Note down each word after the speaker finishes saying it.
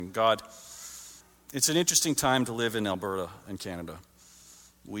God, it's an interesting time to live in Alberta and Canada.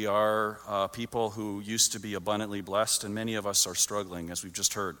 We are people who used to be abundantly blessed, and many of us are struggling, as we've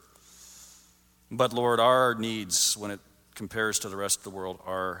just heard. But Lord, our needs, when it compares to the rest of the world,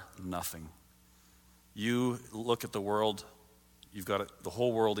 are nothing. You look at the world, you've got the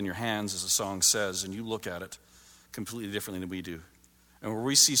whole world in your hands, as the song says, and you look at it completely differently than we do. And where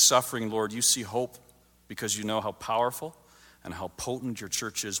we see suffering, Lord, you see hope because you know how powerful and how potent your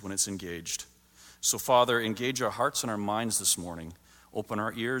church is when it's engaged. So, Father, engage our hearts and our minds this morning. Open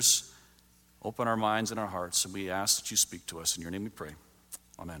our ears, open our minds and our hearts, and we ask that you speak to us. In your name we pray.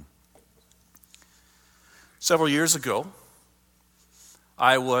 Amen. Several years ago,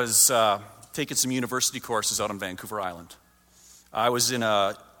 I was taking some university courses out on Vancouver Island. I was in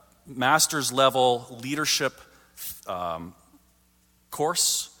a master's level leadership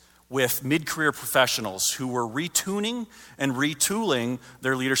course with mid-career professionals who were retuning and retooling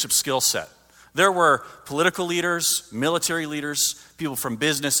their leadership skill set. There were political leaders, military leaders, people from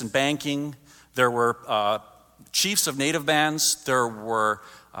business and banking. There were chiefs of native bands. There were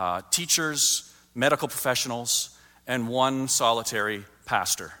teachers, medical professionals, and one solitary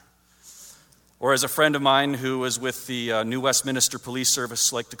pastor. Or as a friend of mine who was with the New Westminster Police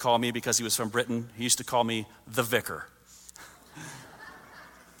Service liked to call me because he was from Britain, he used to call me the vicar.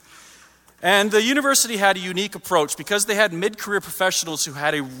 And the university had a unique approach because they had mid-career professionals who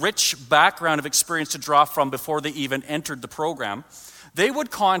had a rich background of experience to draw from before they even entered the program. They would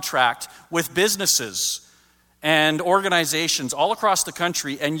contract with businesses and organizations all across the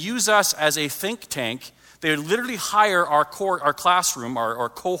country and use us as a think tank. They would literally hire our classroom, our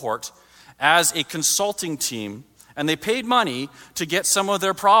cohort, as a consulting team, and they paid money to get some of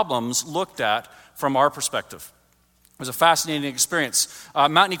their problems looked at from our perspective. It was a fascinating experience.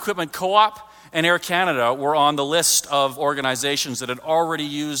 Mountain Equipment Co-op and Air Canada were on the list of organizations that had already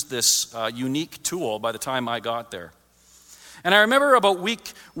used this unique tool by the time I got there. And I remember about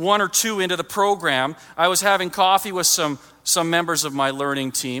week 1 or 2 into the program, I was having coffee with some members of my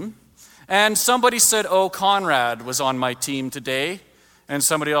learning team, and somebody said, "Oh, Conrad was on my team today." And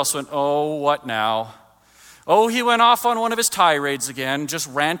somebody else went, "Oh, what now?" "Oh, he went off on one of his tirades again, just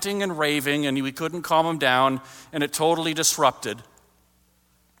ranting and raving, and we couldn't calm him down, and it totally disrupted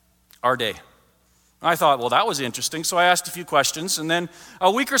our day." I thought, well, that was interesting, so I asked a few questions, and then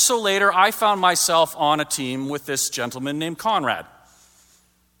a week or so later, I found myself on a team with this gentleman named Conrad.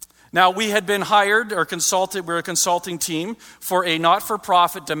 Now, we had been hired or consulted, we're a consulting team for a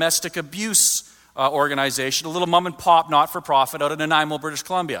not-for-profit domestic abuse organization, a little mom-and-pop not-for-profit out of Nanaimo, British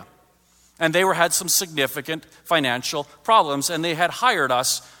Columbia. And they had some significant financial problems, and they had hired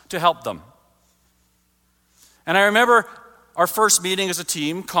us to help them. And I remember our first meeting as a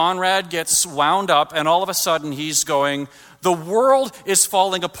team, Conrad gets wound up, and all of a sudden he's going, "The world is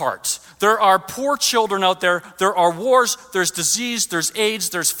falling apart. There are poor children out there. There are wars. There's disease. There's AIDS.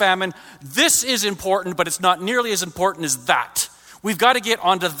 There's famine. This is important, but it's not nearly as important as that. We've got to get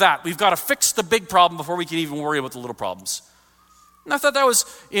onto that. We've got to fix the big problem before we can even worry about the little problems." And I thought that was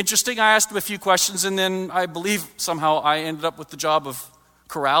interesting. I asked him a few questions, and then I believe somehow I ended up with the job of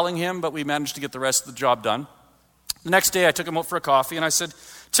corralling him, but we managed to get the rest of the job done. The next day, I took him out for a coffee, and I said,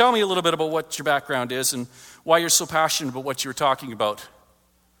 "Tell me a little bit about what your background is and why you're so passionate about what you were talking about."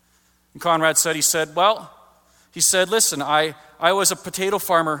 And Conrad said, "Listen, I was a potato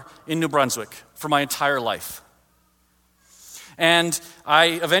farmer in New Brunswick for my entire life. And I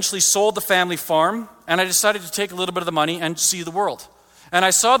eventually sold the family farm, and I decided to take a little bit of the money and see the world. And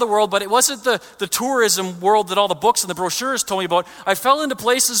I saw the world, but it wasn't the tourism world that all the books and the brochures told me about. I fell into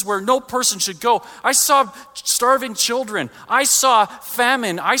places where no person should go. I saw starving children. I saw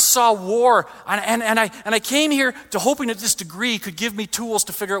famine. I saw war. And I came here to hoping that this degree could give me tools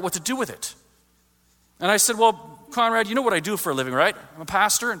to figure out what to do with it." And I said, "Well, Conrad, you know what I do for a living, right? I'm a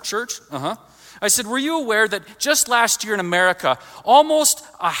pastor in church." "Uh-huh." I said, "Were you aware that just last year in America, almost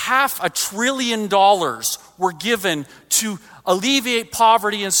 $500 billion were given to alleviate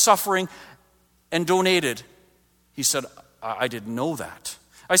poverty and suffering and donated?" He said, I didn't know that."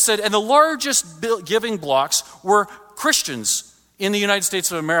 I said, "And the largest giving blocks were Christians in the United States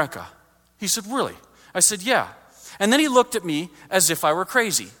of America." He said, "Really?" I said, "Yeah." And then he looked at me as if I were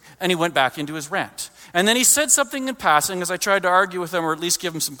crazy, and he went back into his rant. And then he said something in passing as I tried to argue with him or at least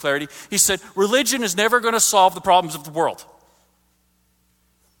give him some clarity. He said, "Religion is never going to solve the problems of the world."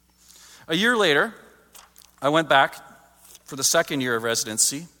 A year later, I went back for the second year of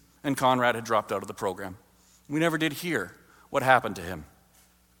residency, and Conrad had dropped out of the program. We never did hear what happened to him.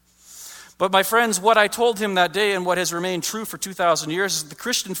 But my friends, what I told him that day and what has remained true for 2,000 years is the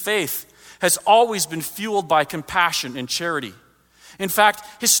Christian faith has always been fueled by compassion and charity. In fact,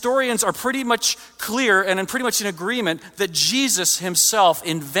 historians are pretty much clear and pretty much in agreement that Jesus himself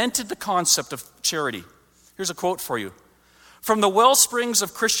invented the concept of charity. Here's a quote for you. "From the well springs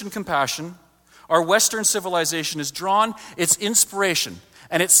of Christian compassion, our Western civilization has drawn its inspiration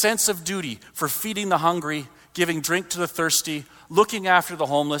and its sense of duty for feeding the hungry, giving drink to the thirsty, looking after the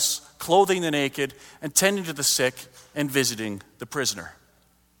homeless, clothing the naked, and tending to the sick, and visiting the prisoner."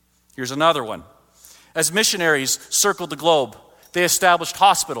 Here's another one. As missionaries circled the globe, they established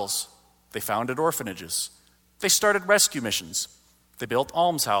hospitals. They founded orphanages. They started rescue missions. They built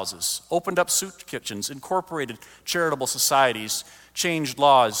almshouses, opened up soup kitchens, incorporated charitable societies, changed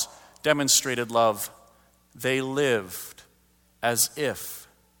laws, demonstrated love. They lived as if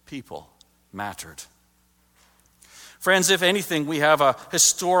people mattered. Friends, if anything, we have a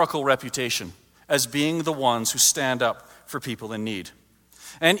historical reputation as being the ones who stand up for people in need.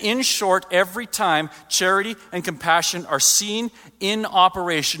 And in short, every time charity and compassion are seen in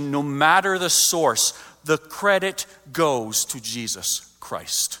operation, no matter the source, the credit goes to Jesus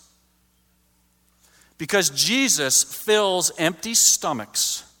Christ. Because Jesus fills empty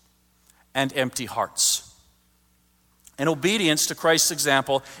stomachs and empty hearts. And obedience to Christ's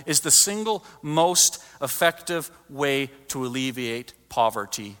example is the single most effective way to alleviate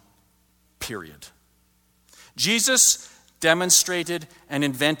poverty, period. Jesus demonstrated and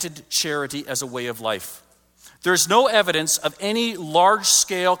invented charity as a way of life. There's no evidence of any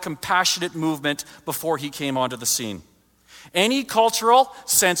large-scale compassionate movement before he came onto the scene. Any cultural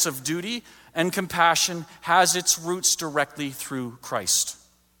sense of duty and compassion has its roots directly through Christ.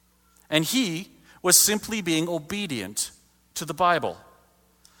 And he was simply being obedient to the Bible.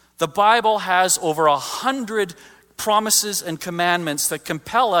 The Bible has over 100 promises and commandments that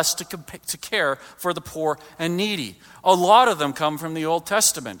compel us to care for the poor and needy. A lot of them come from the Old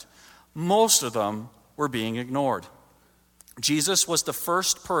Testament. Most of them were being ignored. Jesus was the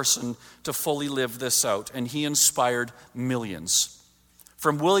first person to fully live this out, and he inspired millions.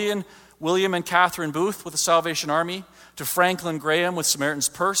 From William and Catherine Booth with the Salvation Army, to Franklin Graham with Samaritan's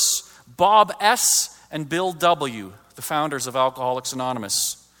Purse, Bob S. and Bill W., the founders of Alcoholics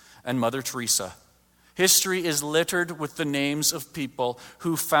Anonymous, and Mother Teresa. History is littered with the names of people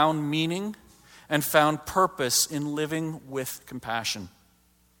who found meaning and found purpose in living with compassion.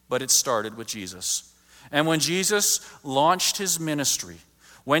 But it started with Jesus. And when Jesus launched his ministry,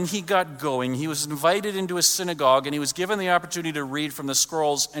 when he got going, he was invited into a synagogue and he was given the opportunity to read from the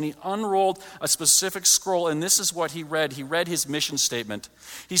scrolls, and he unrolled a specific scroll, and this is what he read. He read his mission statement.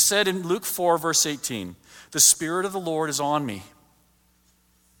 He said in Luke 4, verse 18, "The Spirit of the Lord is on me,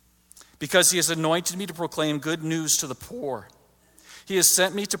 because he has anointed me to proclaim good news to the poor. He has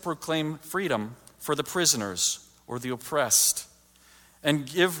sent me to proclaim freedom for the prisoners," or the oppressed,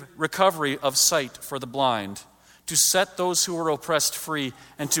 "and give recovery of sight for the blind, to set those who are oppressed free,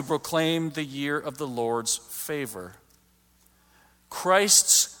 and to proclaim the year of the Lord's favor."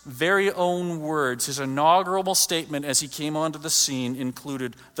 Christ's very own words, his inaugural statement as he came onto the scene,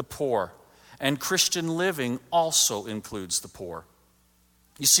 included the poor. And Christian living also includes the poor.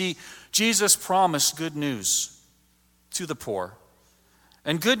 You see, Jesus promised good news to the poor.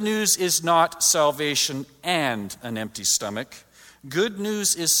 And good news is not salvation and an empty stomach. Good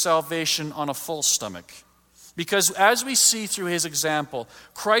news is salvation on a full stomach. Because as we see through his example,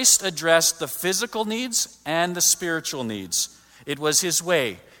 Christ addressed the physical needs and the spiritual needs. It was his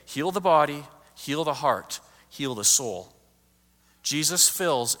way: heal the body, heal the heart, heal the soul. Jesus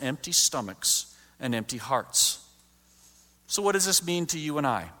fills empty stomachs and empty hearts. So what does this mean to you and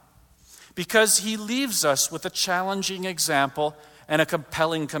I? Because he leaves us with a challenging example and a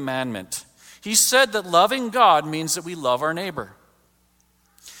compelling commandment. He said that loving God means that we love our neighbor.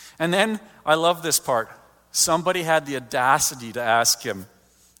 And then, I love this part. Somebody had the audacity to ask him,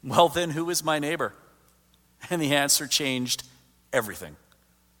 "Well then, who is my neighbor?" And the answer changed everything.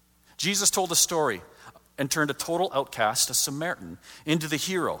 Jesus told a story and turned a total outcast, a Samaritan, into the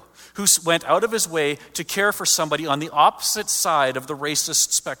hero who went out of his way to care for somebody on the opposite side of the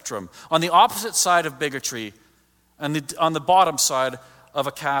racist spectrum, on the opposite side of bigotry, and on the bottom side of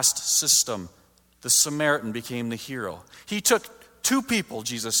a caste system. The Samaritan became the hero. He took two people,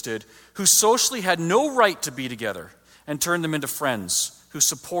 Jesus did, who socially had no right to be together, and turned them into friends who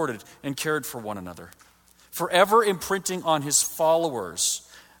supported and cared for one another, forever imprinting on his followers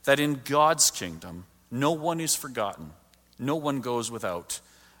that in God's kingdom, no one is forgotten, no one goes without,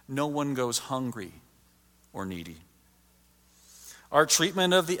 no one goes hungry or needy. Our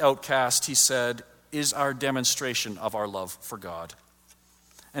treatment of the outcast, he said, is our demonstration of our love for God.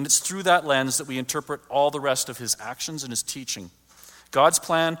 And it's through that lens that we interpret all the rest of his actions and his teaching. God's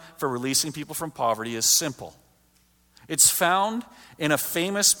plan for releasing people from poverty is simple. It's found in a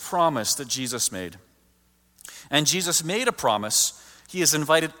famous promise that Jesus made. And Jesus made a promise. He has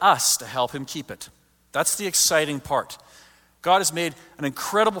invited us to help him keep it. That's the exciting part. God has made an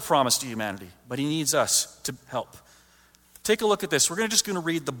incredible promise to humanity, but he needs us to help. Take a look at this. We're just going to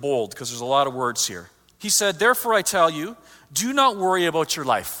read the bold because there's a lot of words here. He said, "Therefore I tell you, do not worry about your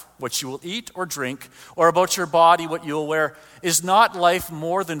life, what you will eat or drink, or about your body, what you will wear. Is not life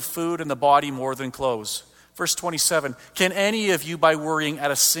more than food and the body more than clothes?" Verse 27, "Can any of you by worrying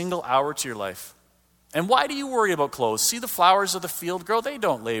add a single hour to your life? And why do you worry about clothes? See the flowers of the field grow, they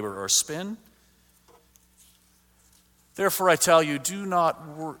don't labor or spin. Therefore I tell you, do not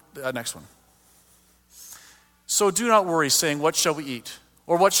worry." Next one. "So do not worry, saying, what shall we eat?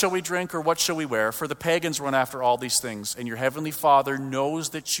 Or what shall we drink? Or what shall we wear? For the pagans run after all these things, and your heavenly Father knows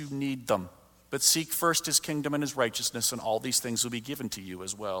that you need them. But seek first his kingdom and his righteousness, and all these things will be given to you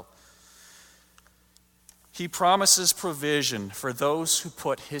as well." He promises provision for those who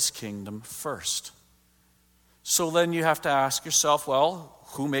put his kingdom first. So then you have to ask yourself, well,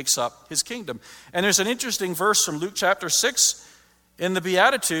 who makes up his kingdom? And there's an interesting verse from Luke chapter 6 in the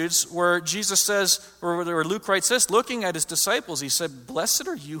Beatitudes where Jesus says, or Luke writes this, looking at his disciples, he said, "Blessed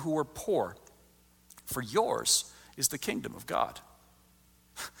are you who are poor, for yours is the kingdom of God."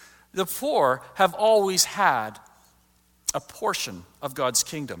 The poor have always had a portion of God's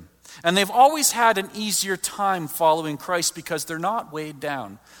kingdom. And they've always had an easier time following Christ because they're not weighed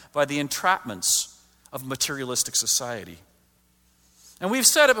down by the entrapments of materialistic society. And we've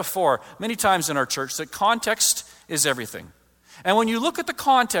said it before many times in our church that context is everything. And when you look at the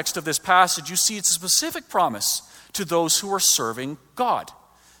context of this passage, you see it's a specific promise to those who are serving God.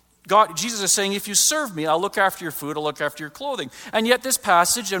 Jesus is saying, if you serve me, I'll look after your food, I'll look after your clothing. And yet this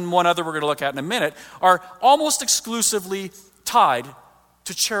passage, and one other we're going to look at in a minute, are almost exclusively tied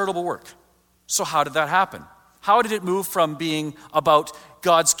to charitable work. So how did that happen? How did it move from being about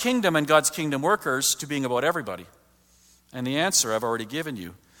God's kingdom and God's kingdom workers to being about everybody? And the answer I've already given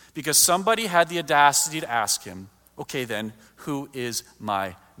you. Because somebody had the audacity to ask him, okay then, who is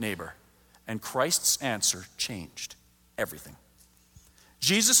my neighbor? And Christ's answer changed everything.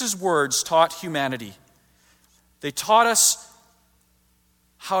 Jesus' words taught humanity. They taught us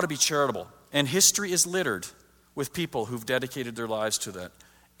how to be charitable. And history is littered with people who've dedicated their lives to that.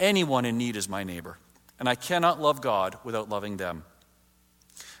 Anyone in need is my neighbor. And I cannot love God without loving them.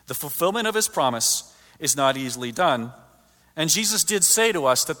 The fulfillment of his promise is not easily done. And Jesus did say to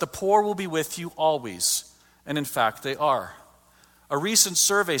us that the poor will be with you always. And in fact, they are. A recent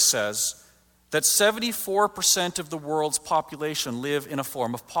survey says that 74% of the world's population live in a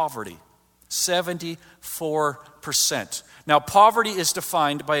form of poverty. 74%. Now, poverty is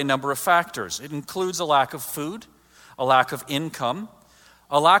defined by a number of factors. It includes a lack of food, a lack of income,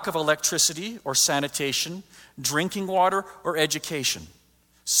 a lack of electricity or sanitation, drinking water, or education.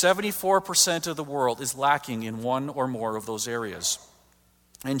 74% of the world is lacking in one or more of those areas.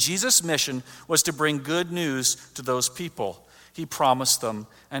 And Jesus' mission was to bring good news to those people. He promised them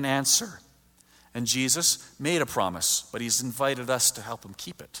an answer. And Jesus made a promise, but he's invited us to help him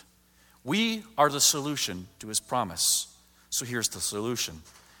keep it. We are the solution to his promise. So here's the solution,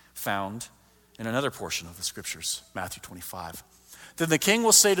 found in another portion of the scriptures, Matthew 25. "Then the king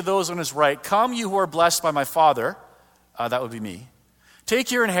will say to those on his right, 'Come, you who are blessed by my Father,'" that would be me,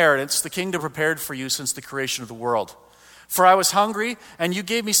 "'take your inheritance, the kingdom prepared for you since the creation of the world. For I was hungry, and you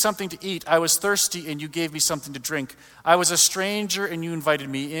gave me something to eat. I was thirsty, and you gave me something to drink. I was a stranger, and you invited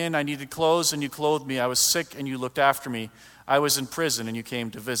me in. I needed clothes, and you clothed me. I was sick, and you looked after me. I was in prison, and you came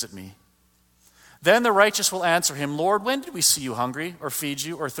to visit me.' Then the righteous will answer him, 'Lord, when did we see you hungry, or feed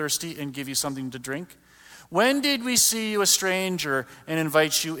you, or thirsty, and give you something to drink? When did we see you a stranger, and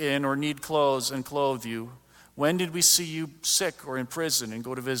invite you in, or need clothes, and clothe you? When did we see you sick or in prison and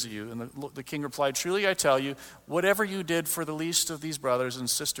go to visit you?' And the king replied, 'Truly I tell you, whatever you did for the least of these brothers and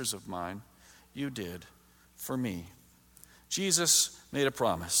sisters of mine, you did for me.'" Jesus made a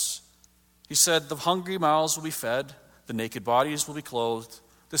promise. He said, the hungry mouths will be fed, the naked bodies will be clothed,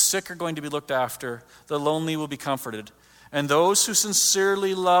 the sick are going to be looked after, the lonely will be comforted, and those who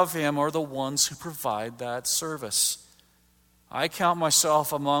sincerely love him are the ones who provide that service. I count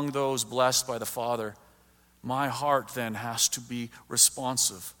myself among those blessed by the Father. My heart then has to be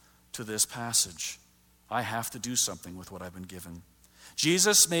responsive to this passage. I have to do something with what I've been given.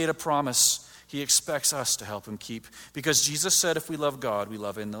 Jesus made a promise he expects us to help him keep, because Jesus said if we love God, we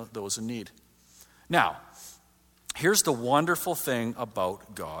love those in need. Now, here's the wonderful thing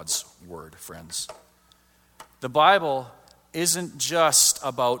about God's word, friends. The Bible isn't just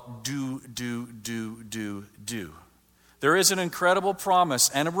about do. There is an incredible promise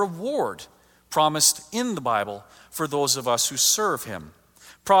and a reward promised in the Bible for those of us who serve him.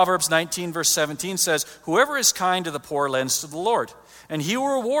 Proverbs 19 verse 17 says, "Whoever is kind to the poor lends to the Lord, and he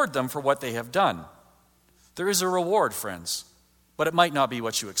will reward them for what they have done." There is a reward, friends, but it might not be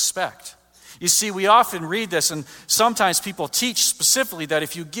what you expect. You see, we often read this, and sometimes people teach specifically that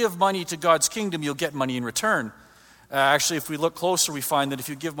if you give money to God's kingdom, you'll get money in return. Actually, if we look closer, we find that if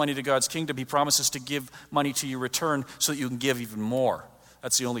you give money to God's kingdom, he promises to give money to you in return so that you can give even more.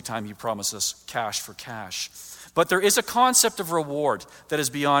 That's the only time he promises cash for cash. But there is a concept of reward that is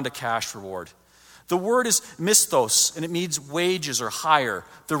beyond a cash reward. The word is misthos, and it means wages or hire.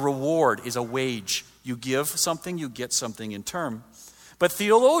 The reward is a wage. You give something, you get something in turn. But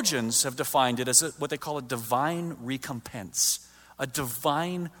theologians have defined it as what they call a divine recompense, a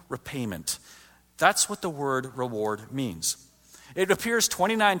divine repayment. That's what the word reward means. It appears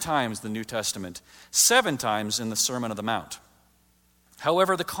 29 times in the New Testament, 7 times in the Sermon on the Mount.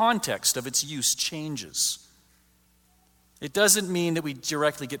 However, the context of its use changes. It doesn't mean that we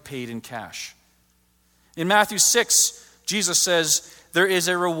directly get paid in cash. In Matthew 6, Jesus says, there is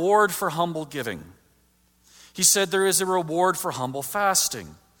a reward for humble giving. He said there is a reward for humble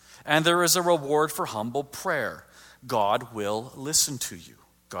fasting, and there is a reward for humble prayer. God will listen to you.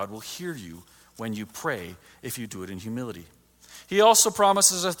 God will hear you when you pray if you do it in humility. He also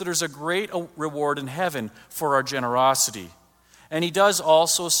promises us that there's a great reward in heaven for our generosity. And he does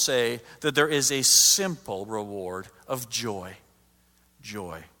also say that there is a simple reward of joy.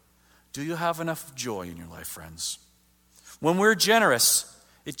 Joy. Do you have enough joy in your life, friends? When we're generous,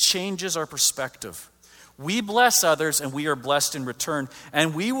 it changes our perspective. We bless others and we are blessed in return,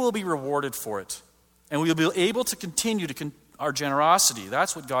 and we will be rewarded for it. And we will be able to continue our generosity.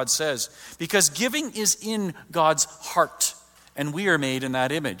 That's what God says. Because giving is in God's heart, and we are made in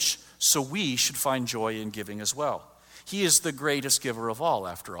that image. So we should find joy in giving as well. He is the greatest giver of all,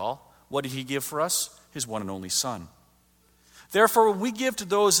 after all. What did he give for us? His one and only Son. Therefore, when we give to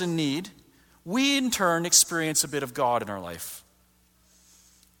those in need, we in turn experience a bit of God in our life.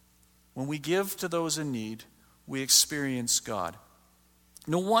 When we give to those in need, we experience God.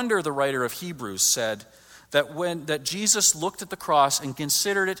 No wonder the writer of Hebrews said that Jesus looked at the cross and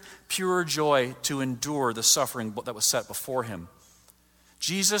considered it pure joy to endure the suffering that was set before him.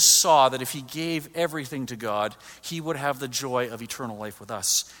 Jesus saw that if he gave everything to God, he would have the joy of eternal life with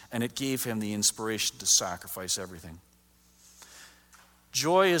us, and it gave him the inspiration to sacrifice everything.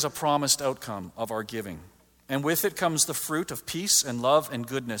 Joy is a promised outcome of our giving, and with it comes the fruit of peace and love and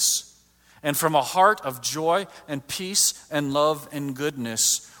goodness. And from a heart of joy and peace and love and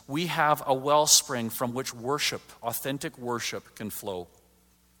goodness, we have a wellspring from which worship, authentic worship, can flow.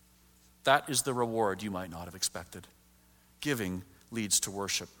 That is the reward you might not have expected. Giving leads to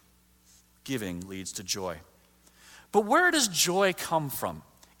worship. Giving leads to joy. But where does joy come from?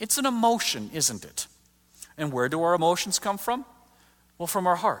 It's an emotion, isn't it? And where do our emotions come from? Well, from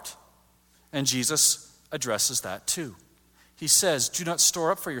our heart. And Jesus addresses that too. He says, "Do not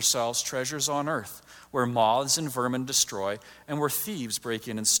store up for yourselves treasures on earth, where moths and vermin destroy, and where thieves break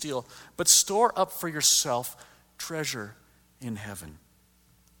in and steal. But store up for yourself treasure in heaven.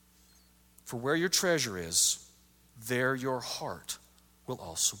 For where your treasure is, there your heart will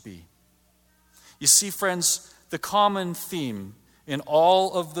also be." You see, friends, the common theme in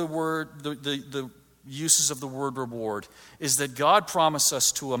all of the uses of the word reward is that God promised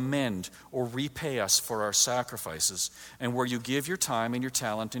us to amend or repay us for our sacrifices. And where you give your time and your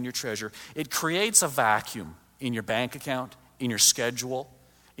talent and your treasure, it creates a vacuum in your bank account, in your schedule,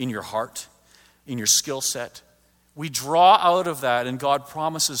 in your heart, in your skill set. We draw out of that, and God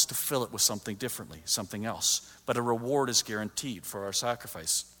promises to fill it with something differently, something else. But a reward is guaranteed for our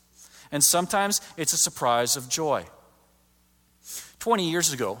sacrifice. And sometimes it's a surprise of joy. 20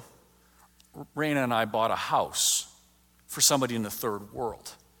 years ago, Raina and I bought a house for somebody in the third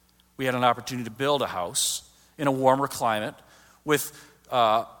world. We had an opportunity to build a house in a warmer climate with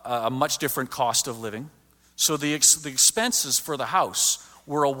a much different cost of living. So the expenses for the house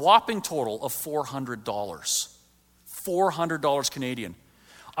were a whopping total of $400. $400 Canadian.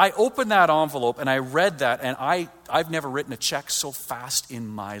 I opened that envelope and I read that, and I've never written a check so fast in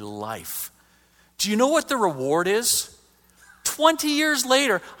my life. Do you know what the reward is? 20 years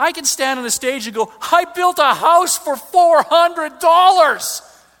later, I can stand on a stage and go, "I built a house for $400.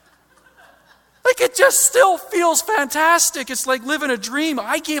 Like, it just still feels fantastic. It's like living a dream.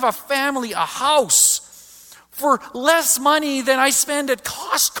 I gave a family a house for less money than I spend at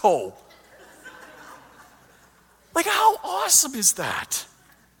Costco. Like, how awesome is that?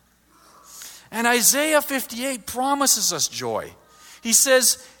 And Isaiah 58 promises us joy. He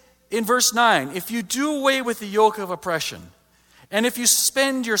says in verse 9, "If you do away with the yoke of oppression, And if you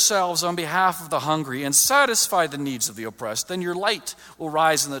spend yourselves on behalf of the hungry and satisfy the needs of the oppressed, then your light will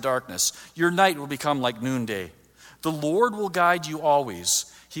rise in the darkness. Your night will become like noonday. The Lord will guide you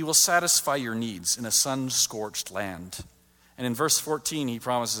always. He will satisfy your needs in a sun-scorched land. And in verse 14, he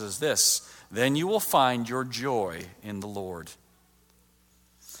promises this, then you will find your joy in the Lord.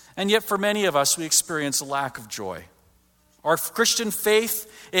 And yet for many of us, we experience a lack of joy. Our Christian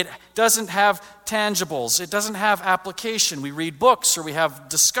faith, it doesn't have tangibles. It doesn't have application. We read books or we have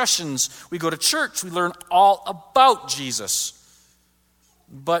discussions. We go to church. We learn all about Jesus.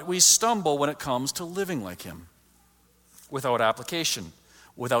 But we stumble when it comes to living like him. Without application,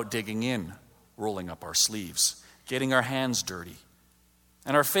 without digging in, rolling up our sleeves, getting our hands dirty.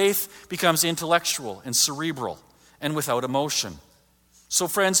 And our faith becomes intellectual and cerebral and without emotion. So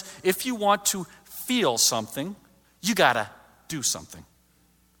friends, if you want to feel something, you gotta do something.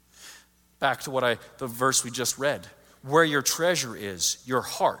 Back to the verse we just read. Where your treasure is, your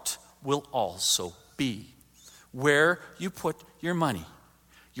heart will also be. Where you put your money,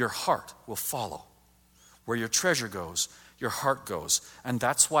 your heart will follow. Where your treasure goes, your heart goes. And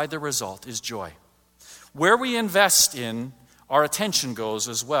that's why the result is joy. Where we invest in, our attention goes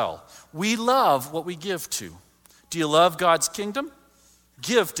as well. We love what we give to. Do you love God's kingdom?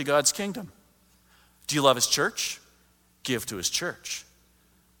 Give to God's kingdom. Do you love his church? Give to his church.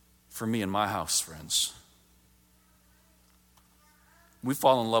 For me and my house, friends. We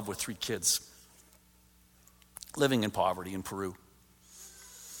fall in love with 3 kids living in poverty in Peru.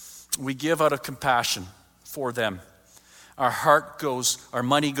 We give out of compassion for them. Our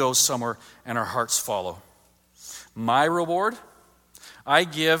money goes somewhere, and our hearts follow. My reward, I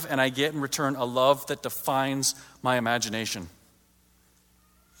give and I get in return a love that defines my imagination.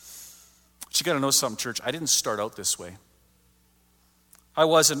 But you got to know something, church. I didn't start out this way. I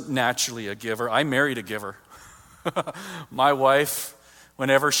wasn't naturally a giver. I married a giver. My wife,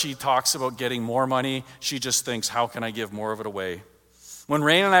 whenever she talks about getting more money, she just thinks, how can I give more of it away? When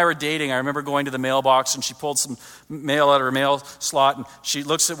Rain and I were dating, I remember going to the mailbox and she pulled some mail out of her mail slot and she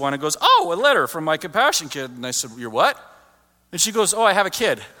looks at one and goes, oh, a letter from my compassion kid. And I said, you're what? And she goes, oh, I have a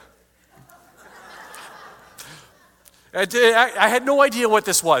kid. I had no idea what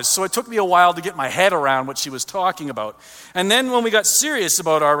this was, so it took me a while to get my head around what she was talking about. And then when we got serious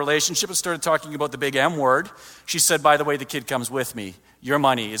about our relationship and started talking about the big M word, she said, by the way, the kid comes with me. Your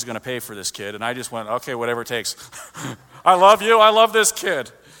money is going to pay for this kid. And I just went, okay, whatever it takes. I love you. I love this kid.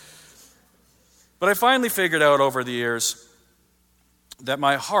 But I finally figured out over the years that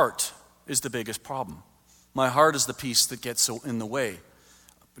my heart is the biggest problem. My heart is the piece that gets in the way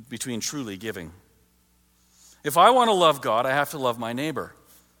between truly giving. If I want to love God, I have to love my neighbor.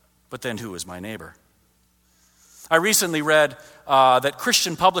 But then who is my neighbor? I recently read that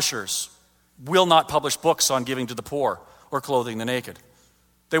Christian publishers will not publish books on giving to the poor or clothing the naked.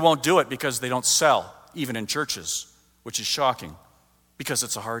 They won't do it because they don't sell, even in churches, which is shocking because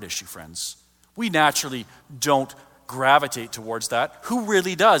it's a hard issue, friends. We naturally don't gravitate towards that. Who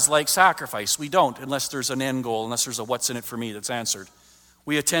really does like sacrifice? We don't, unless there's an end goal, unless there's a what's in it for me that's answered.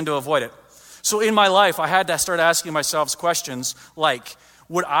 We tend to avoid it. So in my life, I had to start asking myself questions like,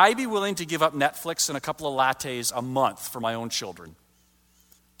 would I be willing to give up Netflix and a couple of lattes a month for my own children?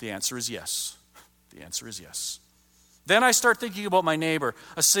 The answer is yes. The answer is yes. Then I start thinking about my neighbor,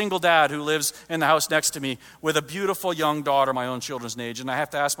 a single dad who lives in the house next to me with a beautiful young daughter my own children's age. And I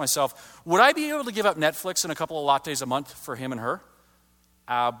have to ask myself, would I be able to give up Netflix and a couple of lattes a month for him and her?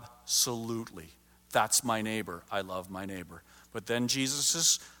 Absolutely. That's my neighbor. I love my neighbor. But then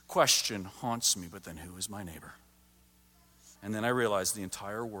Jesus' question haunts me, but then who is my neighbor? And then I realize the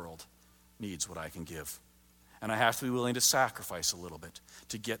entire world needs what I can give. And I have to be willing to sacrifice a little bit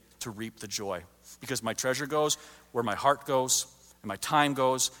to reap the joy. Because my treasure goes where my heart goes, and my time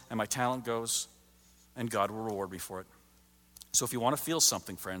goes, and my talent goes, and God will reward me for it. So if you want to feel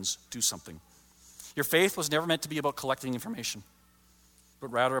something, friends, do something. Your faith was never meant to be about collecting information,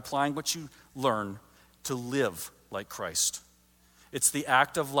 but rather applying what you learn to live like Christ. It's the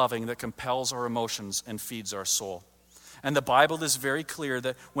act of loving that compels our emotions and feeds our soul. And the Bible is very clear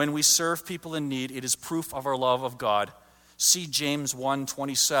that when we serve people in need, it is proof of our love of God. See James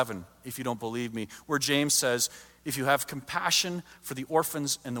 1:27, if you don't believe me, where James says, if you have compassion for the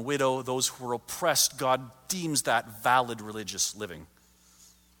orphans and the widow, those who are oppressed, God deems that valid religious living.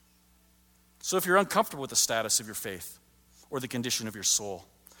 So if you're uncomfortable with the status of your faith or the condition of your soul,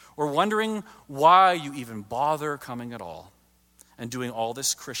 or wondering why you even bother coming at all and doing all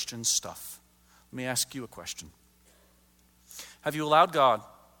this Christian stuff, let me ask you a question. Have you allowed God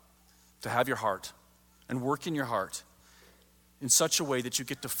to have your heart and work in your heart in such a way that you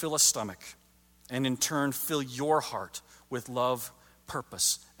get to fill a stomach and in turn fill your heart with love,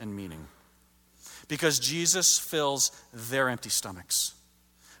 purpose, and meaning. Because Jesus fills their empty stomachs,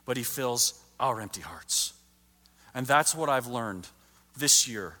 but he fills our empty hearts. And that's what I've learned this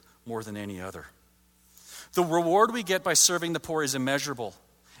year more than any other. The reward we get by serving the poor is immeasurable.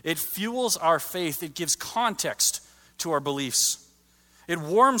 It fuels our faith. It gives context to our beliefs. It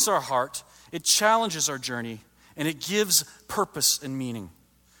warms our heart. It challenges our journey. And it gives purpose and meaning.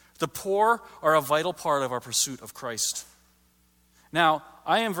 The poor are a vital part of our pursuit of Christ. Now,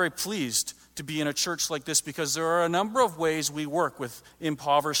 I am very pleased to be in a church like this because there are a number of ways we work with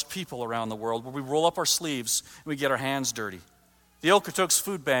impoverished people around the world where we roll up our sleeves and we get our hands dirty. The Okotoks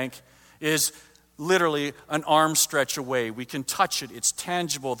Food Bank is literally an arm stretch away. We can touch it. It's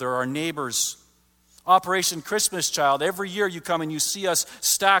tangible. There are neighbors. Operation Christmas Child. Every year you come and you see us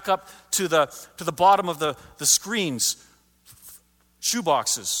stack up to the bottom of the screens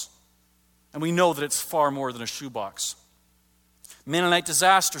shoeboxes. And we know that it's far more than a shoebox. Mennonite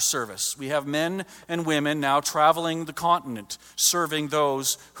Disaster Service. We have men and women now traveling the continent, serving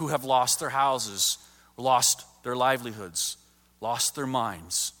those who have lost their houses, lost their livelihoods, lost their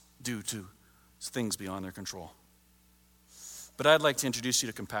minds due to things beyond their control. But I'd like to introduce you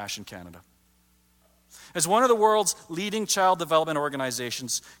to Compassion Canada. As one of the world's leading child development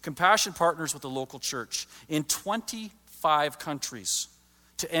organizations, Compassion partners with the local church in 25 countries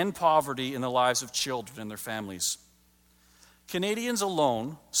to end poverty in the lives of children and their families. Canadians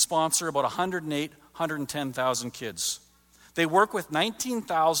alone sponsor about 110,000 kids. They work with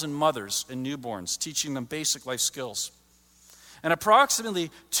 19,000 mothers and newborns, teaching them basic life skills. And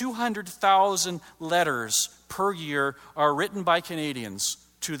approximately 200,000 letters per year are written by Canadians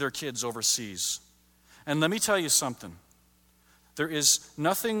to their kids overseas. And let me tell you something. There is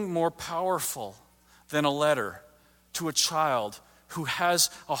nothing more powerful than a letter to a child who has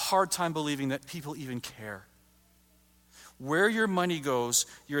a hard time believing that people even care. Where your money goes,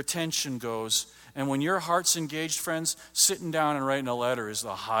 your attention goes. And when your heart's engaged, friends, sitting down and writing a letter is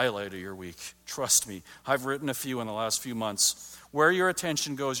the highlight of your week. Trust me, I've written a few in the last few months. Where your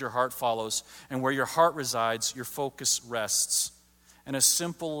attention goes, your heart follows. And where your heart resides, your focus rests. And a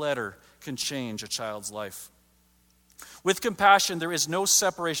simple letter can change a child's life. With Compassion, there is no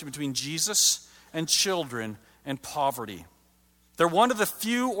separation between Jesus and children and poverty. They're one of the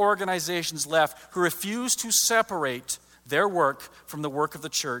few organizations left who refuse to separate their work from the work of the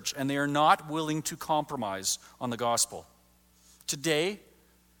church, and they are not willing to compromise on the gospel. Today,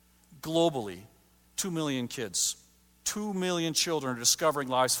 globally, 2 million kids, 2 million children are discovering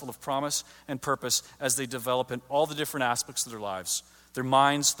lives full of promise and purpose as they develop in all the different aspects of their lives, their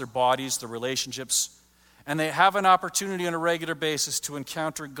minds, their bodies, their relationships, and they have an opportunity on a regular basis to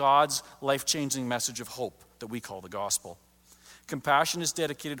encounter God's life-changing message of hope that we call the gospel. Compassion is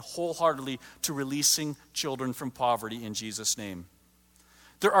dedicated wholeheartedly to releasing children from poverty in Jesus' name.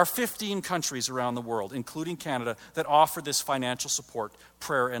 There are 15 countries around the world, including Canada, that offer this financial support,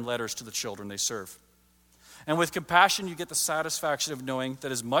 prayer, and letters to the children they serve. And with Compassion, you get the satisfaction of knowing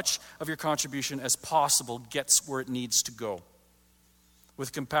that as much of your contribution as possible gets where it needs to go.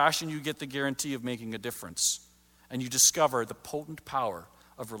 With Compassion, you get the guarantee of making a difference, and you discover the potent power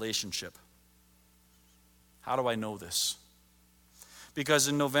of relationship. How do I know this? Because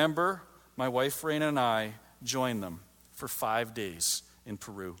in November, my wife Raina and I joined them for 5 days in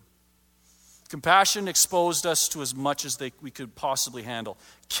Peru. Compassion exposed us to as much as we could possibly handle.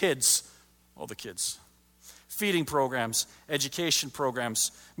 Kids, all the kids. Feeding programs, education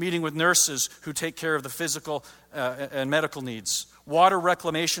programs, meeting with nurses who take care of the physical and medical needs, water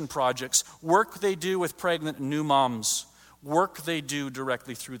reclamation projects, work they do with pregnant and new moms, work they do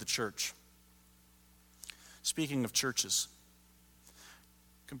directly through the church. Speaking of churches,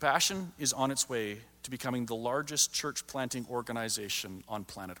 Compassion is on its way to becoming the largest church planting organization on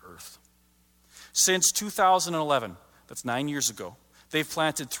planet Earth. Since 2011, that's 9 years ago, they've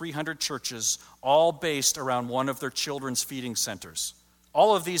planted 300 churches, all based around one of their children's feeding centers.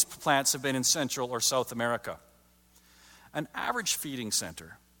 All of these plants have been in Central or South America. An average feeding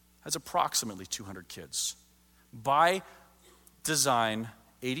center has approximately 200 kids. By design,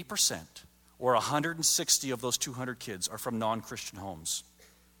 80% or 160 of those 200 kids are from non-Christian homes.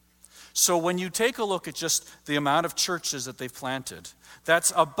 So when you take a look at just the amount of churches that they've planted,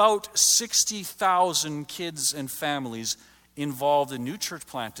 that's about 60,000 kids and families involved in new church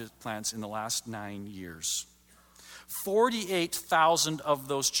plants in the last 9 years. 48,000 of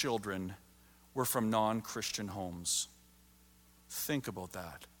those children were from non-Christian homes. Think about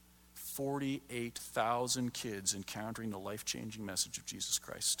that. 48,000 kids encountering the life-changing message of Jesus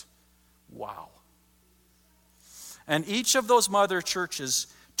Christ. Wow. And each of those mother churches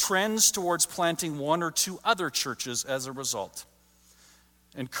trends towards planting one or two other churches as a result.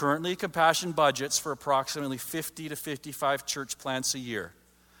 And currently, Compassion budgets for approximately 50 to 55 church plants a year.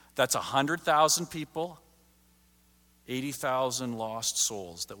 That's 100,000 people, 80,000 lost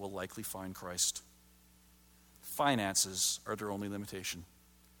souls that will likely find Christ. Finances are their only limitation.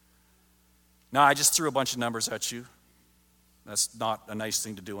 Now, I just threw a bunch of numbers at you. That's not a nice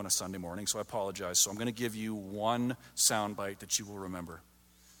thing to do on a Sunday morning, so I apologize. So I'm going to give you one soundbite that you will remember.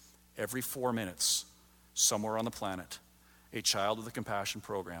 Every 4 minutes, somewhere on the planet, a child with a Compassion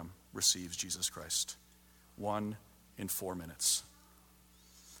program receives Jesus Christ. 1 in 4 minutes.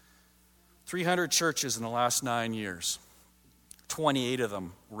 300 churches in the last 9 years. 28 of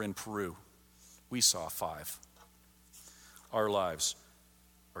them were in Peru. We saw 5. Our lives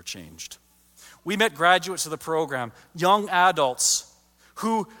are changed. We met graduates of the program, young adults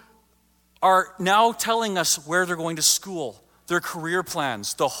who are now telling us where they're going to school, their career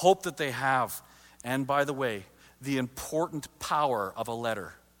plans, the hope that they have, and by the way, the important power of a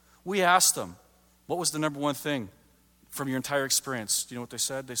letter. We asked them, what was the number one thing from your entire experience? Do you know what they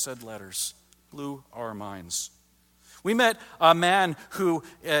said? They said letters. Blew our minds. We met a man who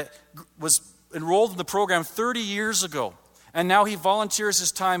was enrolled in the program 30 years ago. And now he volunteers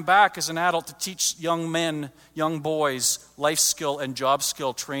his time back as an adult to teach young men, young boys, life skill and job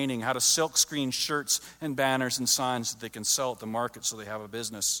skill training, how to silk screen shirts and banners and signs that they can sell at the market so they have a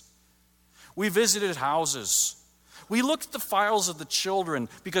business. We visited houses. We looked at the files of the children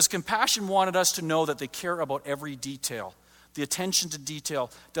because Compassion wanted us to know that they care about every detail. The attention to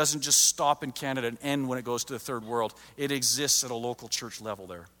detail doesn't just stop in Canada and end when it goes to the third world. It exists at a local church level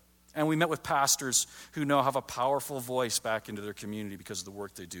there. And we met with pastors who now have a powerful voice back into their community because of the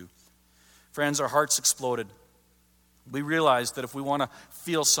work they do. Friends, our hearts exploded. We realized that if we want to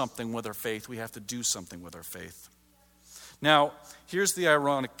feel something with our faith, we have to do something with our faith. Now, here's the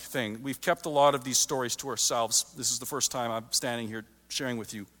ironic thing. We've kept a lot of these stories to ourselves. This is the first time I'm standing here sharing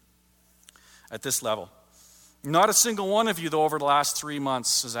with you at this level. Not a single one of you, though, over the last 3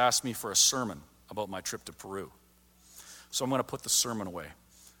 months has asked me for a sermon about my trip to Peru. So I'm going to put the sermon away.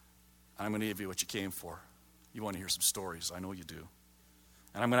 I'm going to give you what you came for. You want to hear some stories. I know you do.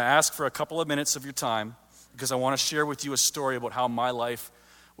 And I'm going to ask for a couple of minutes of your time because I want to share with you a story about how my life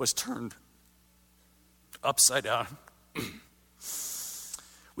was turned upside down.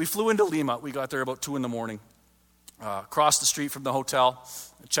 We flew into Lima. We got there about 2 a.m. Across the street from the hotel,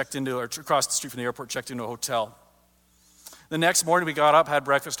 across the street from the airport, checked into a hotel. The next morning we got up, had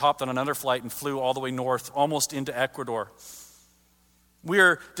breakfast, hopped on another flight, and flew all the way north, almost into Ecuador. We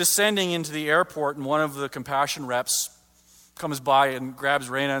are descending into the airport, and one of the Compassion reps comes by and grabs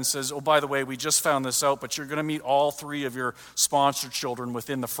Reina and says, oh, by the way, we just found this out, but you're going to meet all 3 of your sponsored children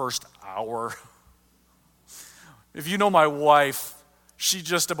within the first hour. If you know my wife, she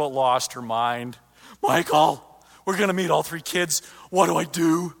just about lost her mind. Michael, we're going to meet all 3 kids. What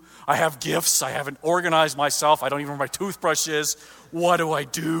do? I have gifts. I haven't organized myself. I don't even know where my toothbrush is. What do I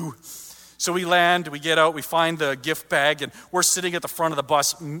do? So we land, we get out, we find the gift bag, and we're sitting at the front of the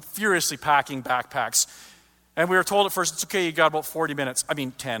bus, furiously packing backpacks. And we were told at first, it's okay, you got about 40 minutes.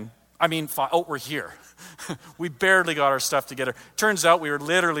 10. 5. Oh, we're here. We barely got our stuff together. Turns out we were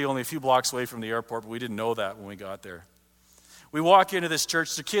literally only a few blocks away from the airport, but we didn't know that when we got there. We walk into this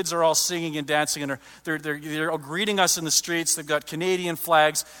church, the kids are all singing and dancing, and they're greeting us in the streets. They've got Canadian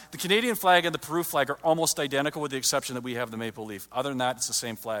flags. The Canadian flag and the Peru flag are almost identical with the exception that we have the maple leaf. Other than that, it's the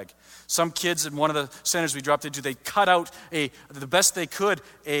same flag. Some kids in one of the centers we dropped into, they cut out the best they could,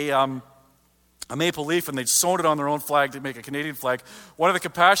 a maple leaf, and they'd sewn it on their own flag to make a Canadian flag. One of the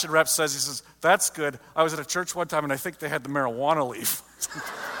Compassion reps says, that's good. I was at a church one time, and I think they had the marijuana leaf.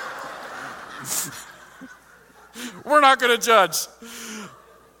 We're not going to judge.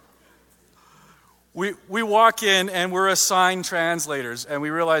 We walk in, and we're assigned translators, and we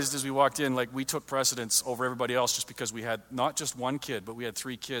realized as we walked in, we took precedence over everybody else just because we had not just one kid, but we had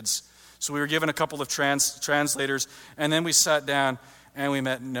 3 kids. So we were given a couple of translators, and then we sat down, and we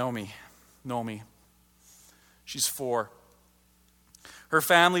met Nomi. She's 4. Her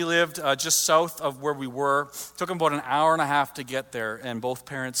family lived just south of where we were. It took them about an hour and a half to get there, and both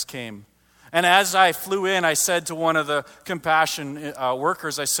parents came. And as I flew in, I said to one of the Compassion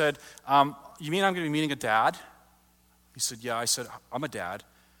workers, I said, you mean I'm going to be meeting a dad? He said, yeah. I said, I'm a dad.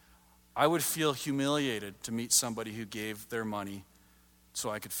 I would feel humiliated to meet somebody who gave their money so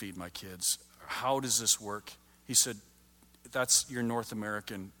I could feed my kids. How does this work? He said, that's your North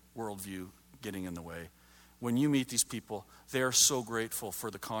American worldview getting in the way. When you meet these people, they are so grateful for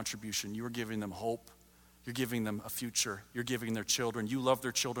the contribution. You are giving them hope. You're giving them a future. You're giving their children. You love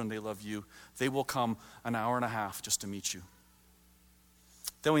their children. They love you. They will come an hour and a half just to meet you.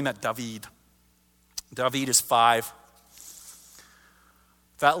 Then we met David. David is 5.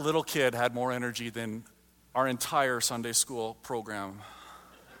 That little kid had more energy than our entire Sunday school program.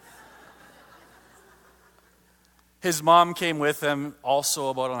 His mom came with him also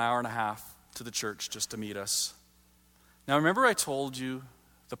about an hour and a half to the church just to meet us. Now remember I told you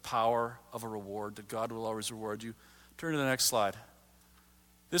the power of a reward, that God will always reward you. Turn to the next slide.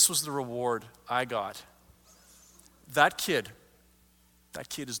 This was the reward I got. That kid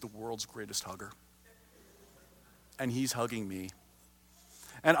is the world's greatest hugger. And he's hugging me.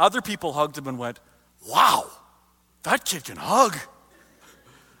 And other people hugged him and went, wow, that kid can hug.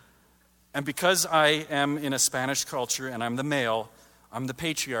 And because I am in a Spanish culture and I'm the male, I'm the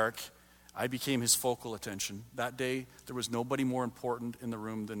patriarch, I became his focal attention. That day, there was nobody more important in the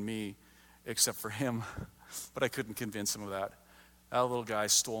room than me, except for him. But I couldn't convince him of that. That little guy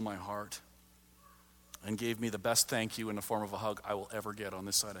stole my heart and gave me the best thank you in the form of a hug I will ever get on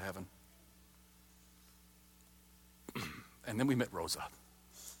this side of heaven. And then we met Rosa.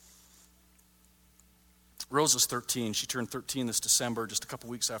 Rosa's 13. She turned 13 this December, just a couple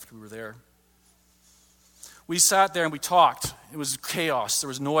weeks after we were there. We sat there and we talked. It was chaos. There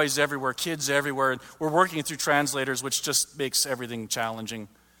was noise everywhere, kids everywhere. And we're working through translators, which just makes everything challenging.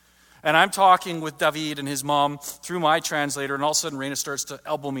 And I'm talking with David and his mom through my translator, and all of a sudden Raina starts to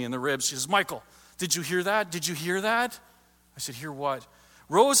elbow me in the ribs. She says, Michael, did you hear that? Did you hear that? I said, hear what?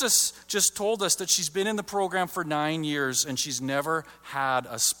 Rosa just told us that she's been in the program for 9 years and she's never had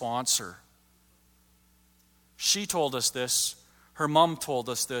a sponsor. She told us this. Her mom told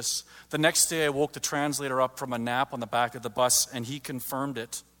us this. The next day I woke the translator up from a nap on the back of the bus and he confirmed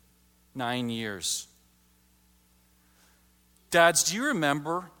it. 9 years. Dads, do you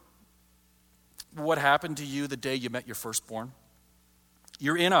remember what happened to you the day you met your firstborn?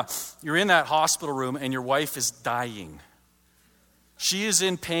 You're in that hospital room and your wife is dying. She is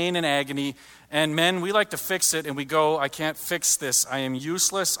in pain and agony, and men, we like to fix it, and we go, I can't fix this. I am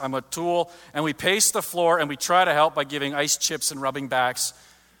useless. I'm a tool. And we pace the floor, and we try to help by giving ice chips and rubbing backs,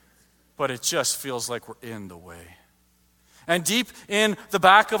 but it just feels like we're in the way. And deep in the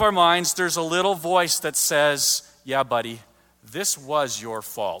back of our minds, there's a little voice that says, yeah, buddy, this was your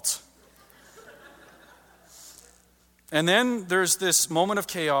fault. And then there's this moment of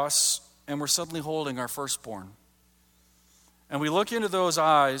chaos, and we're suddenly holding our firstborn. And we look into those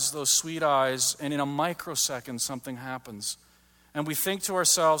eyes, those sweet eyes, and in a microsecond something happens. And we think to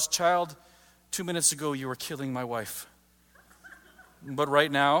ourselves, child, 2 minutes ago you were killing my wife. But right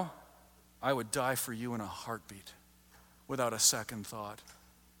now, I would die for you in a heartbeat, without a second thought.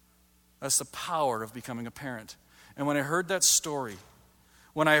 That's the power of becoming a parent. And when I heard that story,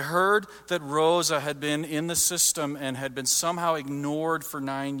 when I heard that Rosa had been in the system and had been somehow ignored for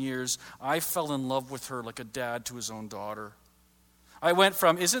 9 years, I fell in love with her like a dad to his own daughter. I went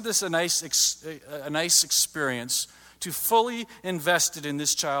from, isn't this a nice experience, to fully invested in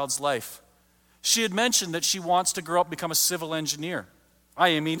this child's life. She had mentioned that she wants to grow up and become a civil engineer. I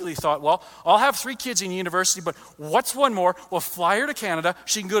immediately thought, well, I'll have 3 kids in university, but what's one more? We'll fly her to Canada.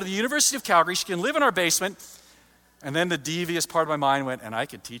 She can go to the University of Calgary. She can live in our basement. And then the devious part of my mind went, and I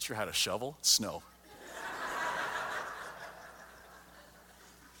could teach her how to shovel snow.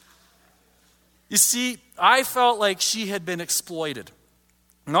 You see, I felt like she had been exploited,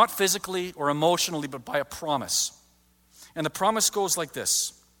 not physically or emotionally, but by a promise. And the promise goes like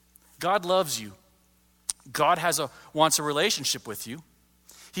this. God loves you. God wants a relationship with you.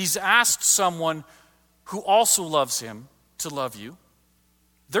 He's asked someone who also loves him to love you.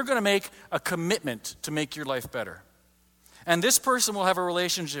 They're going to make a commitment to make your life better. And this person will have a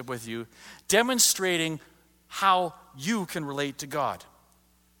relationship with you, demonstrating how you can relate to God.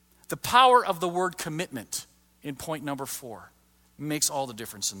 The power of the word commitment in point number 4 makes all the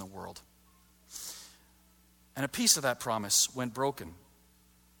difference in the world. And a piece of that promise went broken.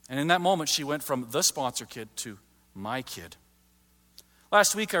 And in that moment, she went from the sponsor kid to my kid.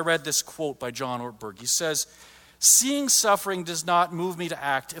 Last week, I read this quote by John Ortberg. He says, seeing suffering does not move me to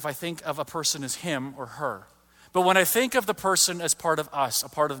act if I think of a person as him or her. But when I think of the person as part of us, a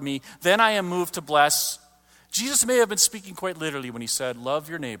part of me, then I am moved to bless. Jesus may have been speaking quite literally when he said, love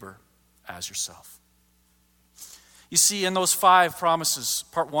your neighbor as yourself. You see, in those 5 promises,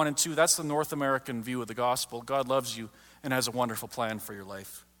 part 1 and 2, that's the North American view of the gospel. God loves you and has a wonderful plan for your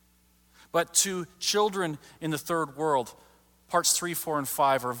life. But to children in the third world, parts 3, 4, and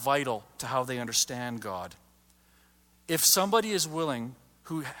 5 are vital to how they understand God. If somebody is willing,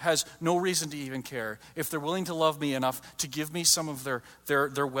 who has no reason to even care, if they're willing to love me enough to give me some of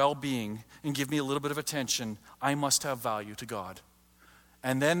their well-being and give me a little bit of attention, I must have value to God.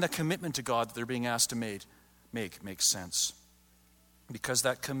 And then the commitment to God that they're being asked to make makes sense. because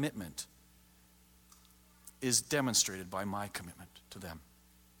that commitment is demonstrated by my commitment to them.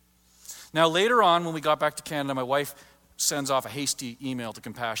 Now, later on, when we got back to Canada, my wife sends off a hasty email to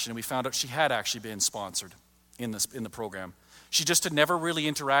Compassion, and we found out she had actually been sponsored in the program. She just had never really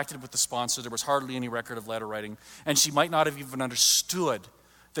interacted with the sponsor. There was hardly any record of letter writing, and she might not have even understood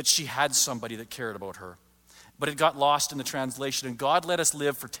that she had somebody that cared about her. But it got lost in the translation, and God let us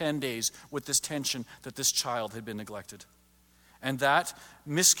live for 10 days with this tension that this child had been neglected. And that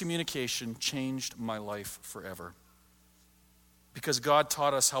miscommunication changed my life forever. Because God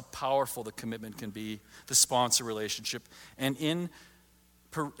taught us how powerful the commitment can be, the sponsor relationship, and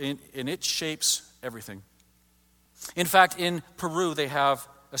it shapes everything. In fact, in Peru, they have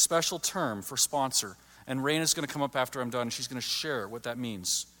a special term for sponsor, and Raina's going to come up after I'm done, and she's going to share what that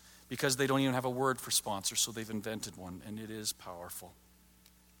means, because they don't even have a word for sponsor, so they've invented one, and it is powerful.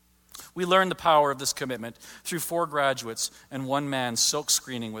 We learned the power of this commitment through 4 graduates and 1 man silk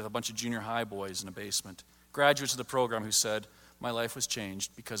screening with a bunch of junior high boys in a basement. Graduates of the program who said, "My life was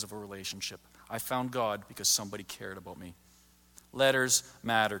changed because of a relationship. I found God because somebody cared about me." Letters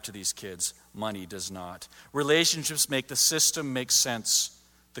matter to these kids. Money does not. Relationships make the system make sense.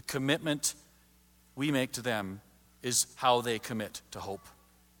 The commitment we make to them is how they commit to hope.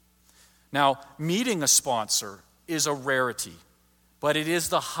 Now, meeting a sponsor is a rarity, but it is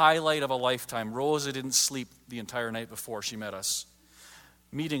the highlight of a lifetime. Rosa didn't sleep the entire night before she met us.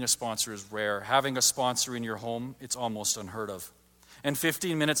 Meeting a sponsor is rare. Having a sponsor in your home, it's almost unheard of. And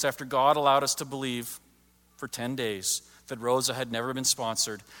 15 minutes after God allowed us to believe for 10 days that Rosa had never been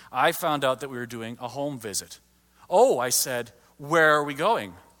sponsored, I found out that we were doing a home visit. "Oh," I said, "where are we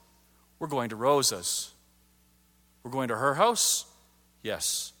going?" "We're going to Rosa's." "We're going to her house?"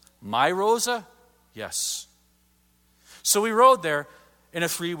 "Yes." "My Rosa?" "Yes." So we rode there in a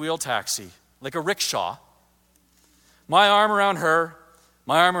 3-wheel taxi, like a rickshaw. My arm around her,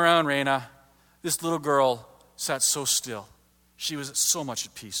 my arm around Raina. This little girl sat so still. She was so much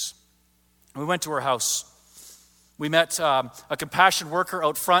at peace. We went to her house. We met a compassion worker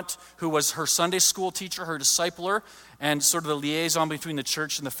out front who was her Sunday school teacher, her discipler, and sort of the liaison between the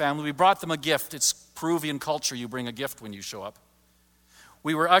church and the family. We brought them a gift. It's Peruvian culture. You bring a gift when you show up.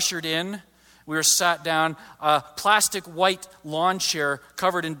 We were ushered in. We were sat down. A plastic white lawn chair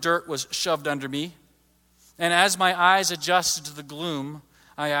covered in dirt was shoved under me. And as my eyes adjusted to the gloom,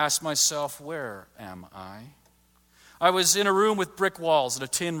 I asked myself, where am I? I was in a room with brick walls and a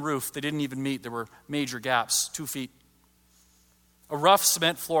tin roof. They didn't even meet. There were major gaps, 2 feet. A rough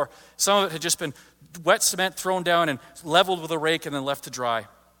cement floor. Some of it had just been wet cement thrown down and leveled with a rake and then left to dry.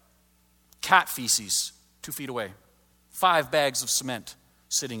 Cat feces, 2 feet away. 5 bags of cement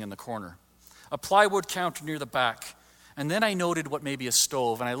sitting in the corner. A plywood counter near the back. And then I noted what may be a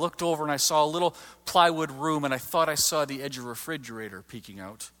stove, and I looked over and I saw a little plywood room, and I thought I saw the edge of a refrigerator peeking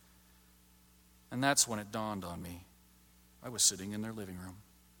out. And that's when it dawned on me. I was sitting in their living room.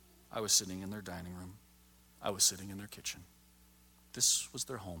 I was sitting in their dining room. I was sitting in their kitchen. This was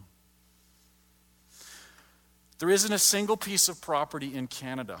their home. There isn't a single piece of property in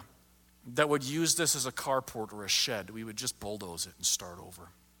Canada that would use this as a carport or a shed. We would just bulldoze it and start over.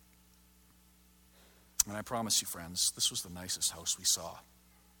 And I promise you, friends, this was the nicest house we saw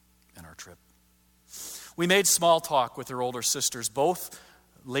in our trip. We made small talk with her older sisters, both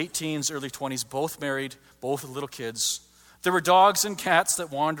late teens, early 20s, both married, both with little kids. There were dogs and cats that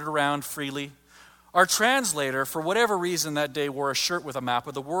wandered around freely. Our translator, for whatever reason that day, wore a shirt with a map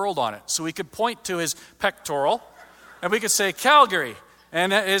of the world on it. So we could point to his pectoral, and we could say Calgary,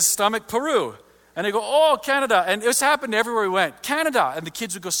 and his stomach Peru. And they go, "Oh, Canada." And this happened everywhere we went. "Canada." And the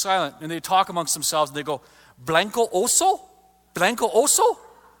kids would go silent, and they'd talk amongst themselves, and they go, "Blanco oso?" "Blanco oso?"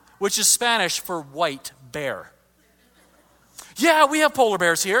 Which is Spanish for white bear. "Yeah, we have polar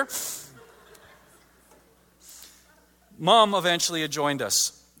bears here." Mom eventually had joined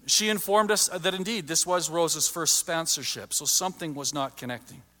us. She informed us that indeed this was Rosa's first sponsorship, so something was not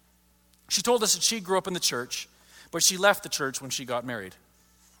connecting. She told us that she grew up in the church, but she left the church when she got married.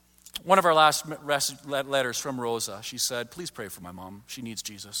 One of our last letters from Rosa, she said, "Please pray for my mom. She needs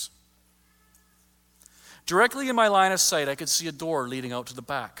Jesus." Directly in my line of sight, I could see a door leading out to the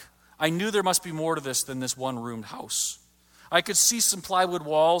back. I knew there must be more to this than this one-roomed house. I could see some plywood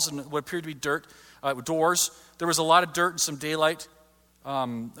walls and what appeared to be doors. There was a lot of dirt and some daylight.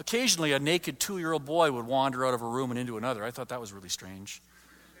 Occasionally, a naked 2-year-old boy would wander out of a room and into another. I thought that was really strange.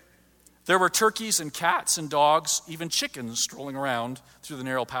 There were turkeys and cats and dogs, even chickens strolling around through the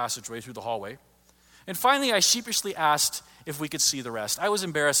narrow passageway through the hallway. And finally, I sheepishly asked if we could see the rest. I was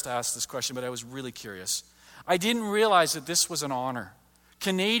embarrassed to ask this question, but I was really curious. I didn't realize that this was an honor.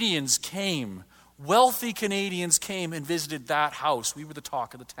 Canadians came Wealthy Canadians came and visited that house. We were the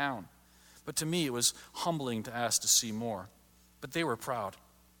talk of the town. But to me, it was humbling to ask to see more. But they were proud.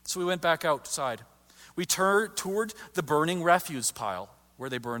 So we went back outside. We toured the burning refuse pile where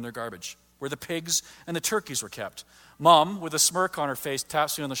they burned their garbage, where the pigs and the turkeys were kept. Mom, with a smirk on her face,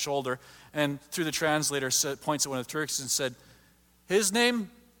 taps me on the shoulder and through the translator points at one of the turkeys and said, "His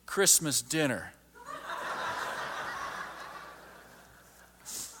name? Christmas dinner."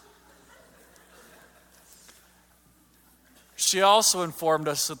 She also informed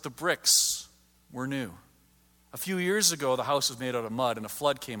us that the bricks were new. A few years ago, the house was made out of mud, and a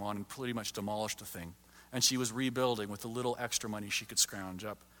flood came on and pretty much demolished the thing. And she was rebuilding with the little extra money she could scrounge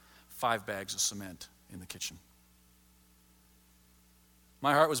up 5 bags of cement in the kitchen.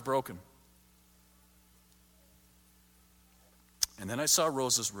 My heart was broken. And then I saw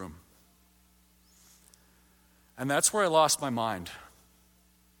Rosa's room. And that's where I lost my mind.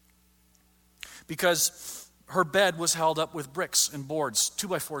 Because her bed was held up with bricks and boards,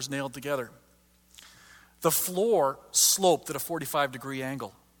 2x4s nailed together. The floor sloped at a 45-degree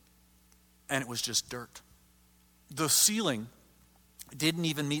angle, and it was just dirt. The ceiling didn't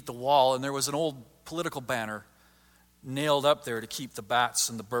even meet the wall, and there was an old political banner nailed up there to keep the bats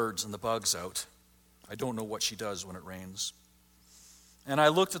and the birds and the bugs out. I don't know what she does when it rains. And I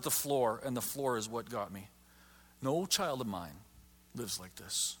looked at the floor, and the floor is what got me. No child of mine lives like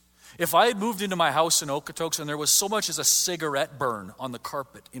this. If I had moved into my house in Okotoks and there was so much as a cigarette burn on the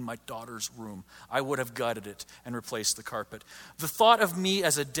carpet in my daughter's room, I would have gutted it and replaced the carpet. The thought of me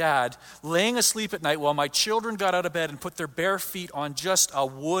as a dad laying asleep at night while my children got out of bed and put their bare feet on just a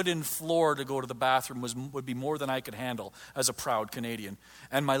wooden floor to go to the bathroom would be more than I could handle as a proud Canadian.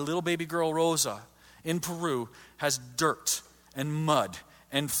 And my little baby girl Rosa in Peru has dirt and mud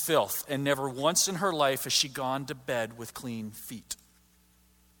and filth, and never once in her life has she gone to bed with clean feet.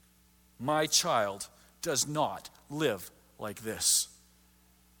 My child does not live like this.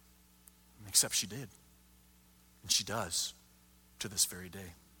 Except she did. And she does to this very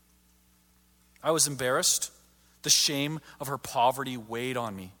day. I was embarrassed. The shame of her poverty weighed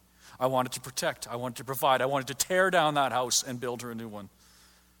on me. I wanted to protect. I wanted to provide. I wanted to tear down that house and build her a new one.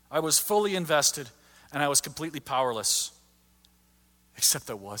 I was fully invested, and I was completely powerless. Except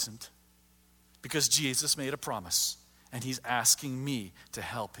I wasn't. Because Jesus made a promise. And he's asking me to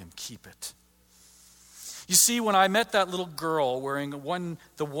help him keep it. You see, when I met that little girl wearing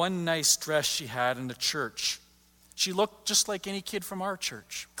the one nice dress she had in the church, she looked just like any kid from our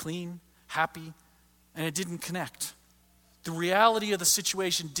church. Clean, happy, and it didn't connect. The reality of the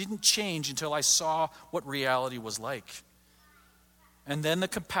situation didn't change until I saw what reality was like. And then the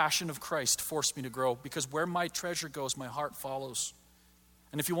compassion of Christ forced me to grow, because where my treasure goes, my heart follows.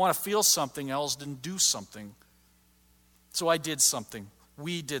 And if you want to feel something else, then do something. So I did something.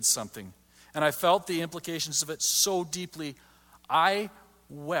 We did something. And I felt the implications of it so deeply, I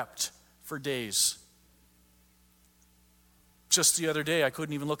wept for days. Just the other day, I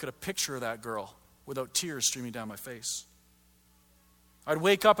couldn't even look at a picture of that girl without tears streaming down my face. I'd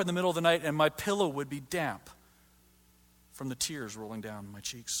wake up in the middle of the night and my pillow would be damp from the tears rolling down my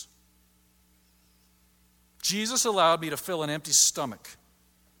cheeks. Jesus allowed me to fill an empty stomach,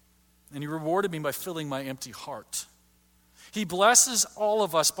 and he rewarded me by filling my empty heart. He blesses all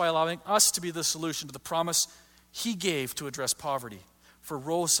of us by allowing us to be the solution to the promise he gave to address poverty for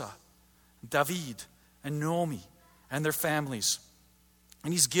Rosa, David, and Naomi and their families.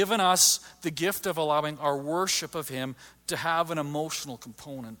 And he's given us the gift of allowing our worship of him to have an emotional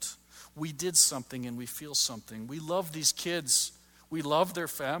component. We did something and we feel something. We love these kids. We love their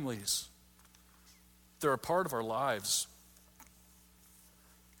families. They're a part of our lives.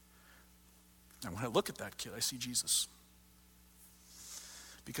 And when I look at that kid, I see Jesus.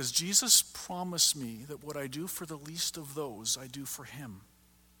 Because Jesus promised me that what I do for the least of those, I do for him.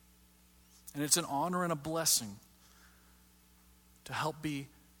 And it's an honor and a blessing to help be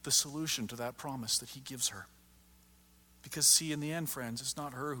the solution to that promise that he gives her. Because see, in the end, friends, it's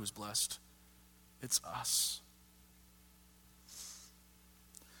not her who's blessed. It's us.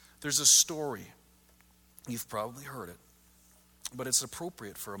 There's a story. You've probably heard it. But it's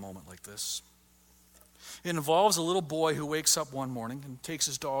appropriate for a moment like this. It involves a little boy who wakes up one morning and takes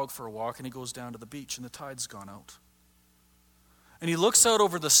his dog for a walk, and he goes down to the beach, and the tide's gone out. And he looks out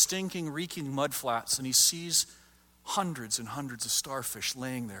over the stinking, reeking mud flats, and he sees hundreds and hundreds of starfish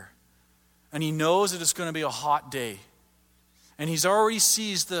laying there. And he knows that it's going to be a hot day. And he's already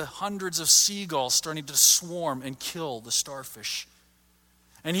sees the hundreds of seagulls starting to swarm and kill the starfish.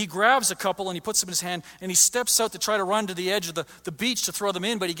 And he grabs a couple and he puts them in his hand and he steps out to try to run to the edge of the beach to throw them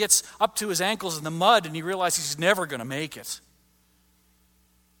in, but he gets up to his ankles in the mud and he realizes he's never going to make it.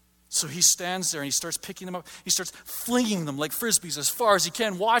 So he stands there and he starts picking them up. He starts flinging them like frisbees as far as he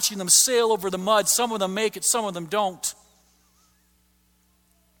can, watching them sail over the mud. Some of them make it, some of them don't.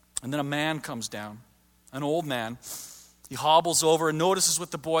 And then a man comes down, an old man. He hobbles over and notices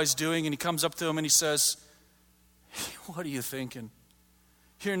what the boy's doing, and he comes up to him and he says, "What are you thinking?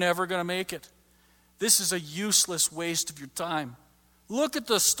 You're never going to make it. This is a useless waste of your time. Look at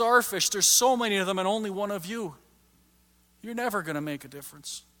the starfish. There's so many of them and only one of you. You're never going to make a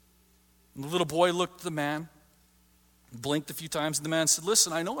difference." And the little boy looked at the man, blinked a few times, and the man said,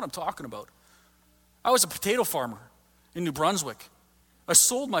 "Listen, I know what I'm talking about. I was a potato farmer in New Brunswick. I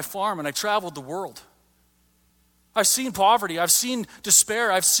sold my farm and I traveled the world. I've seen poverty, I've seen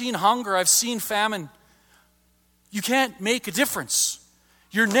despair, I've seen hunger, I've seen famine. You can't make a difference.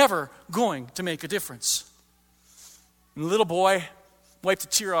 You're never going to make a difference." And the little boy wiped a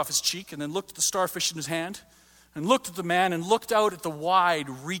tear off his cheek and then looked at the starfish in his hand and looked at the man and looked out at the wide,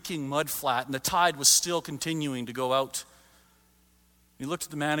 reeking mud flat, and the tide was still continuing to go out. He looked at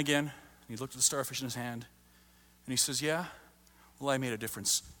the man again, and he looked at the starfish in his hand, and he says, "Yeah, well, I made a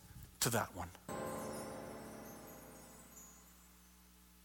difference to that one."